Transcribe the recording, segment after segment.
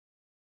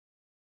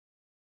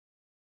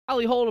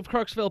Allie Holt of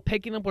Crooksville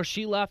picking up where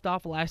she left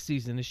off last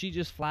season as she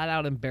just flat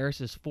out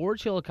embarrasses four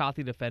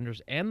Chillicothe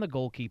defenders and the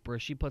goalkeeper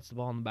as she puts the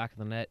ball in the back of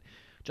the net.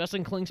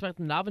 Justin Klingsmith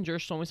from Novinger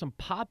showing some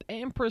pop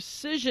and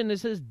precision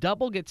as his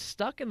double gets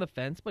stuck in the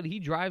fence, but he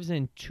drives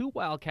in two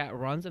Wildcat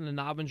runs and a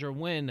Novinger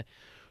win.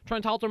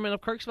 Trent Halterman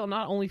of Kirksville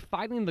not only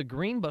fighting the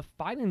green, but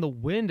fighting the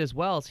wind as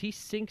well as he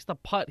sinks the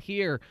putt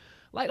here.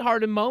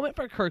 Lighthearted moment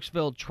for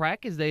Kirksville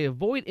Trek as they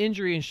avoid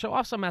injury and show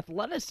off some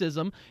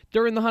athleticism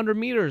during the 100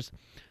 meters.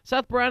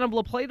 Seth Brown of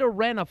La Plata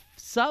ran a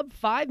sub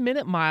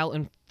 5-minute mile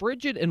in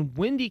frigid and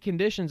windy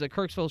conditions at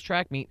Kirksville's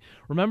track meet.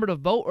 Remember to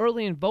vote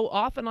early and vote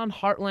often on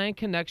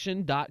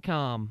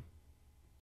HeartlandConnection.com.